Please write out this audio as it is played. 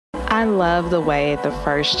I love the way the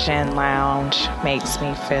First Gen Lounge makes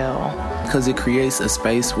me feel. Because it creates a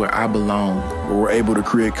space where I belong, where we're able to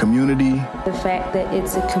create community. The fact that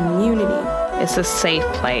it's a community. It's a safe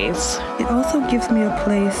place. It also gives me a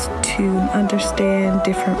place to understand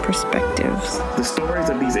different perspectives. The stories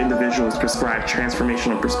of these individuals prescribe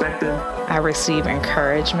transformational perspective. I receive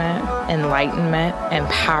encouragement, enlightenment,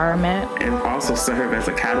 empowerment. And also serve as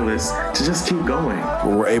a catalyst to just keep going.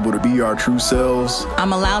 Where we're able to be our true selves.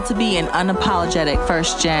 I'm allowed to be an unapologetic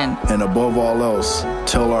First Gen. And above all else,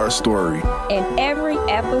 tell our story. And every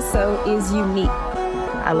episode is unique.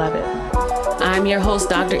 I love it. I'm your host,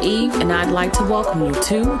 Dr. Eve, and I'd like to welcome you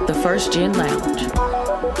to the First Gen Lounge.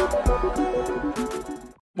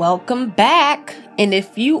 Welcome back. And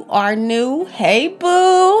if you are new, hey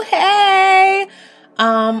boo, hey.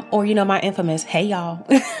 Or my infamous, hey y'all.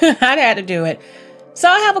 I had to do it. So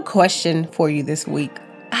I have a question for you this week.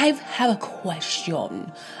 I have a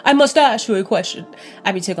question. I must ask you a question.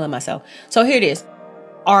 I be tickling myself. So here it is.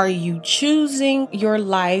 Are you choosing your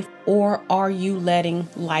life or are you letting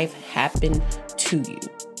life happen to you?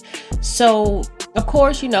 So, of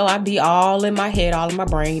course, I'd be all in my head, all in my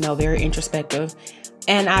brain, very introspective.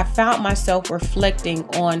 And I found myself reflecting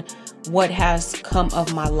on what has come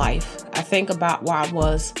of my life. I think about where I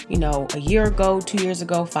was, a year ago, 2 years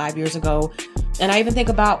ago, 5 years ago. And I even think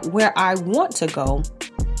about where I want to go.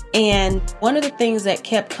 And one of the things that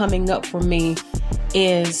kept coming up for me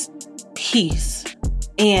is peace.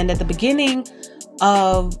 And at the beginning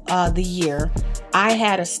of the year, I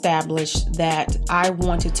had established that I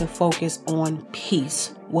wanted to focus on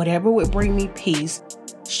peace, whatever would bring me peace,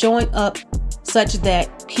 showing up such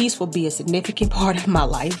that peace will be a significant part of my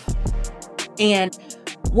life. And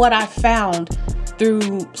what I found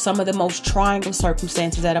through some of the most trying of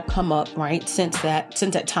circumstances that have come up, right, since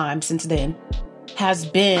then, has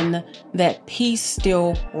been that peace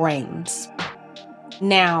still reigns.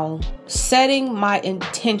 Now, setting my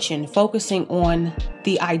intention, focusing on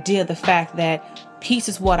the idea, the fact that peace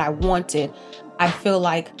is what I wanted, I feel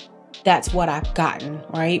like that's what I've gotten,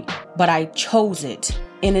 right? But I chose it.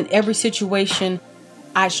 And in every situation,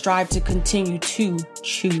 I strive to continue to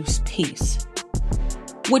choose peace.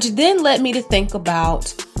 Which then led me to think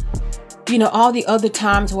about, all the other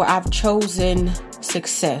times where I've chosen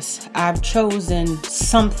success. I've chosen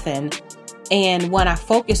something. And when I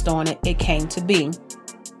focused on it, it came to be.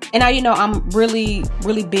 And I'm really,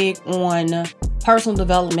 really big on personal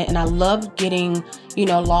development, and I love getting,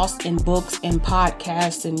 lost in books and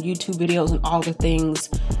podcasts and YouTube videos and all the things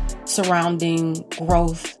surrounding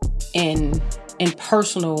growth and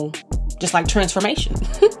personal, just like transformation.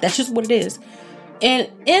 That's just what it is.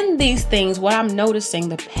 And in these things, what I'm noticing,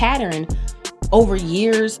 the pattern over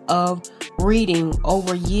years of reading,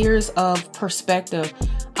 over years of perspective,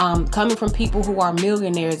 coming from people who are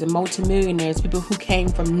millionaires and multimillionaires, people who came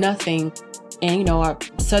from nothing and, are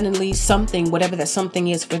suddenly something, whatever that something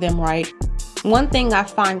is for them, right? One thing I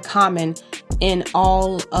find common in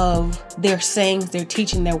all of their sayings, their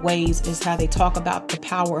teaching, their ways is how they talk about the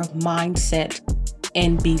power of mindset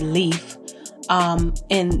and belief,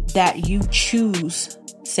 and that you choose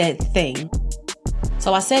said thing.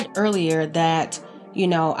 So I said earlier that,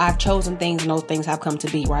 I've chosen things and those things have come to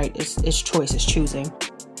be, right? It's choice, it's choosing.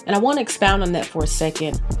 And I want to expound on that for a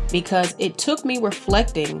second because it took me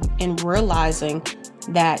reflecting and realizing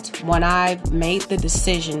that when I've made the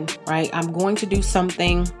decision, right, I'm going to do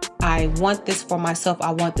something. I want this for myself.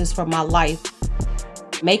 I want this for my life.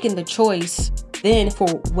 Making the choice then for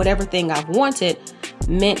whatever thing I've wanted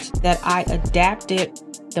meant that I adapted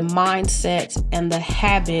the mindset and the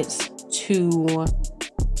habits to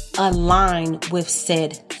align with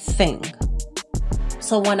said thing.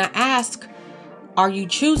 So when I ask, are you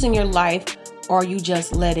choosing your life or are you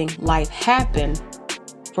just letting life happen?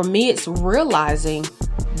 For me, it's realizing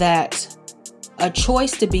that a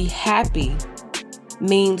choice to be happy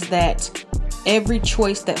means that every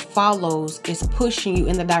choice that follows is pushing you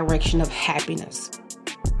in the direction of happiness.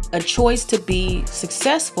 A choice to be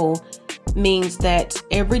successful means that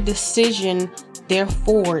every decision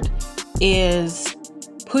therefore is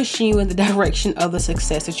pushing you in the direction of the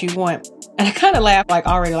success that you want. And I kind of laugh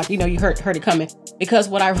already, you heard it coming. Because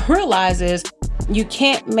what I realize is you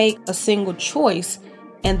can't make a single choice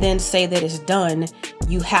and then say that it's done.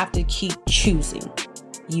 You have to keep choosing.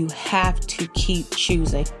 You have to keep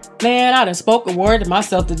choosing. Man, I done spoke a word to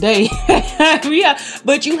myself today. Yeah,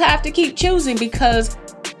 but you have to keep choosing because,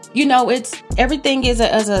 it's everything is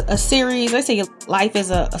a series. Let's say life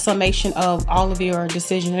is a summation of all of your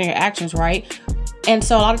decisions and your actions, right? And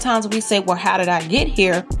so a lot of times we say, well, how did I get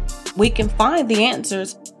here? We can find the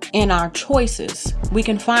answers in our choices. We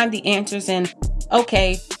can find the answers in,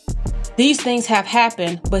 okay, these things have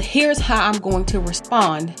happened, but here's how I'm going to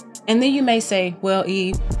respond. And then you may say, well,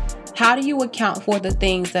 Eve, how do you account for the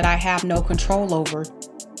things that I have no control over?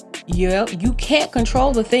 Yeah, you can't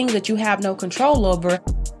control the things that you have no control over,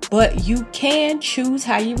 but you can choose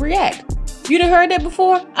how you react. You done heard that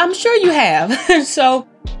before? I'm sure you have.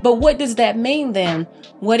 But what does that mean then?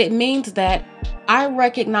 What it means that I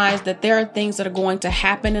recognize that there are things that are going to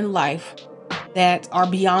happen in life that are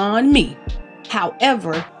beyond me.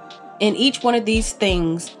 However, in each one of these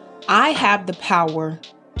things, I have the power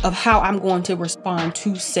of how I'm going to respond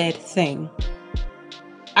to said thing.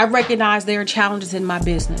 I recognize there are challenges in my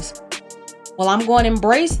business. Well, I'm going to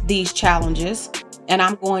embrace these challenges and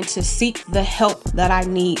I'm going to seek the help that I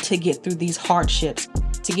need to get through these hardships,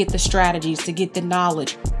 to get the strategies, to get the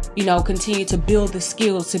knowledge, continue to build the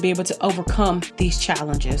skills to be able to overcome these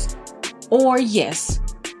challenges. Or yes,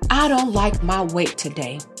 I don't like my weight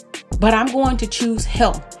today, but I'm going to choose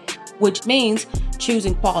health, which means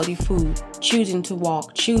choosing quality food, choosing to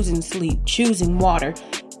walk, choosing sleep, choosing water.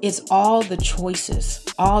 It's all the choices.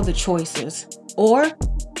 Or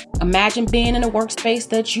imagine being in a workspace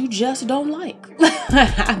that you just don't like.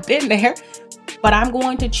 I've been there, but I'm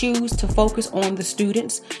going to choose to focus on the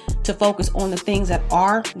students, to focus on the things that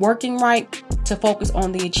are working right, to focus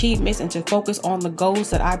on the achievements, and to focus on the goals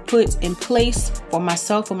that I put in place for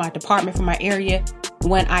myself, for my department, for my area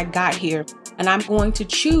when I got here. And I'm going to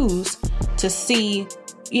choose to see,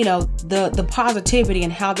 the positivity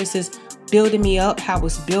and how this is building me up, how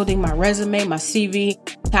it's building my resume, my CV,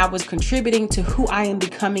 how it's contributing to who I am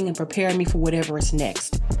becoming and preparing me for whatever is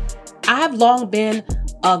next. I've long been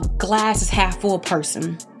a glass is half full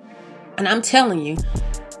person. And I'm telling you,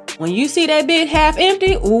 when you see that big half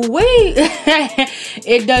empty, ooh-wee,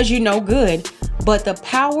 it does you no good. But the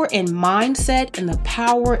power in mindset and the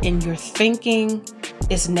power in your thinking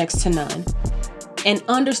is next to none. And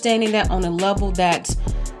understanding that on a level that,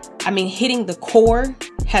 hitting the core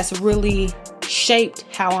has really shaped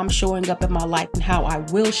how I'm showing up in my life and how I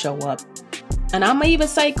will show up. And I'm going to even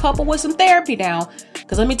say couple with some therapy now,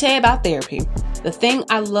 because let me tell you about therapy. The thing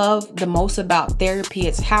I love the most about therapy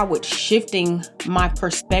is how it's shifting my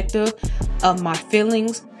perspective of my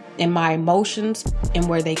feelings and my emotions and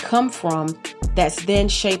where they come from. That's then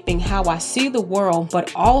shaping how I see the world,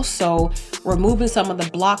 but also removing some of the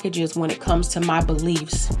blockages when it comes to my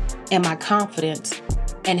beliefs and my confidence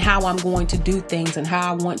and how I'm going to do things and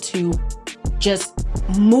how I want to just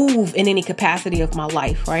move in any capacity of my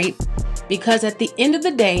life, right? Because at the end of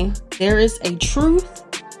the day, there is a truth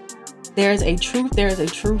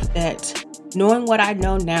that knowing what I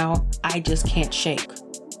know now, I just can't shake.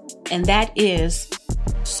 And that is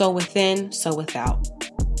so within, so without.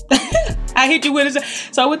 I hit you with it.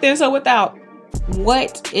 So within, so without.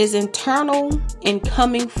 What is internal and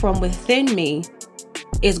coming from within me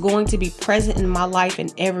is going to be present in my life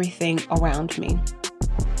and everything around me.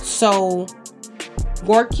 So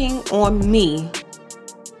working on me,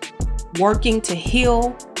 working to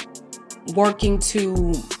heal, working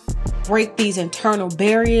to break these internal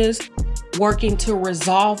barriers, working to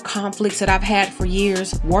resolve conflicts that I've had for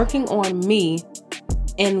years, working on me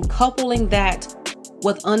and coupling that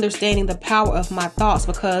with understanding the power of my thoughts.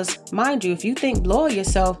 Because mind you, if you think low of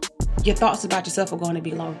yourself, your thoughts about yourself are going to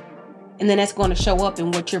be low. And then that's going to show up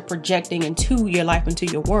in what you're projecting into your life, into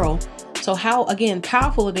your world. So how, again,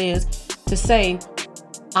 powerful it is to say,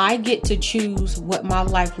 I get to choose what my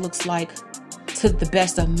life looks like to the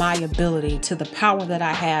best of my ability, to the power that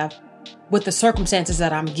I have with the circumstances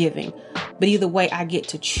that I'm giving. But either way, I get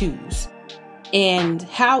to choose. And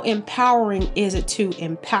how empowering is it to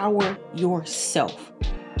empower yourself?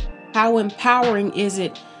 How empowering is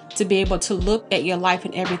it to be able to look at your life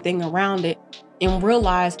and everything around it and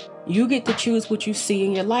realize you get to choose what you see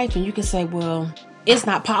in your life? And you can say, well, it's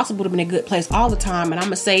not possible to be in a good place all the time. And I'm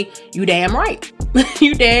going to say, you damn right.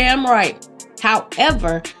 You damn right.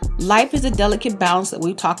 However, life is a delicate balance that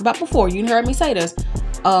we've talked about before. You heard me say this,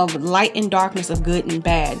 of light and darkness, of good and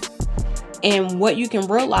bad. And what you can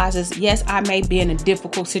realize is, yes, I may be in a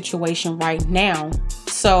difficult situation right now.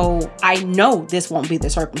 So I know this won't be the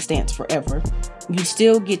circumstance forever. You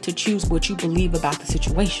still get to choose what you believe about the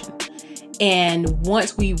situation. And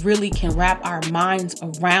once we really can wrap our minds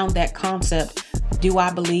around that concept, do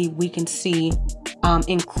I believe we can see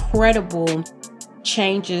incredible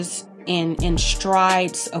changes in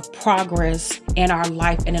strides of progress in our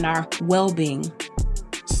life and in our well-being.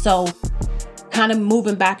 So kind of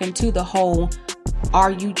moving back into the whole,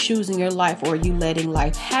 are you choosing your life or are you letting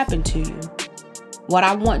life happen to you? What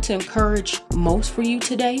I want to encourage most for you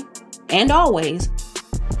today and always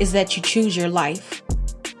is that you choose your life,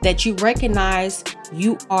 that you recognize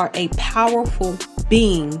you are a powerful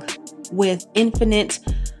being with infinite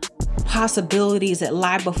possibilities that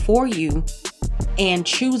lie before you, and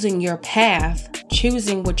choosing your path,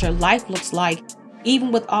 choosing what your life looks like,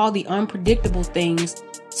 even with all the unpredictable things,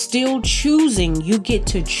 still choosing. You get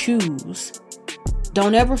to choose.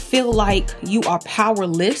 Don't ever feel like you are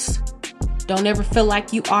powerless. Don't ever feel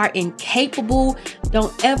like you are incapable.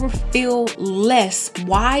 Don't ever feel less.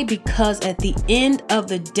 Why? Because at the end of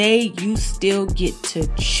the day, you still get to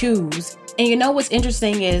choose. And you know what's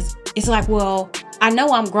interesting is, it's like, well, I know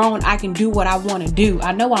I'm grown. I can do what I want to do.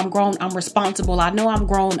 I know I'm grown. I'm responsible. I know I'm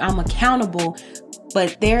grown. I'm accountable.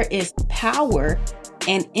 But there is power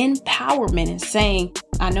and empowerment in saying,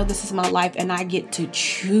 I know this is my life and I get to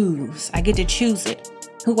choose. I get to choose it.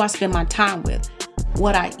 Who I spend my time with,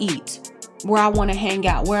 what I eat, where I want to hang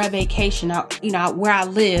out, where I vacation, where I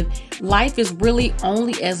live. Life is really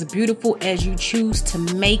only as beautiful as you choose to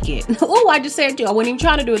make it. Oh, I just said it too. I wasn't even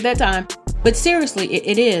trying to do it that time. But seriously,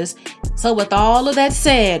 it is. So with all of that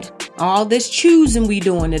said, all this choosing we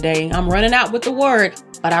doing today, I'm running out with the word,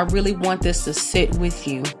 but I really want this to sit with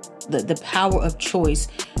you. The power of choice.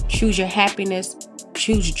 Choose your happiness,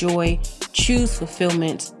 choose joy, choose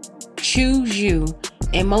fulfillment, choose you,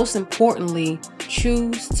 and most importantly,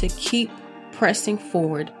 choose to keep pressing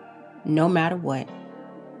forward no matter what.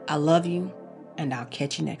 I love you, and I'll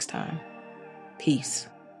catch you next time. Peace.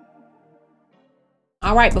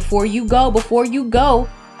 All right, before you go,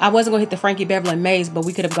 I wasn't going to hit the Frankie Beverly Maze, but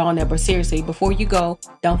we could have gone there. But seriously, before you go,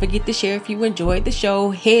 don't forget to share if you enjoyed the show.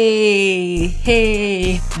 Hey,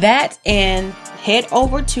 that, and head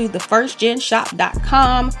over to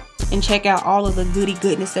thefirstgenshop.com and check out all of the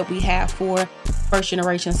goodness that we have for first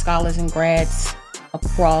generation scholars and grads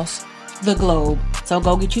across the globe. So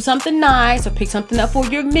go get you something nice, or pick something up for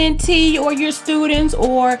your mentee or your students,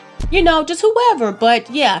 or, just whoever. But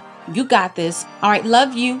yeah, you got this. All right.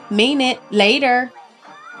 Love you. Mean it. Later.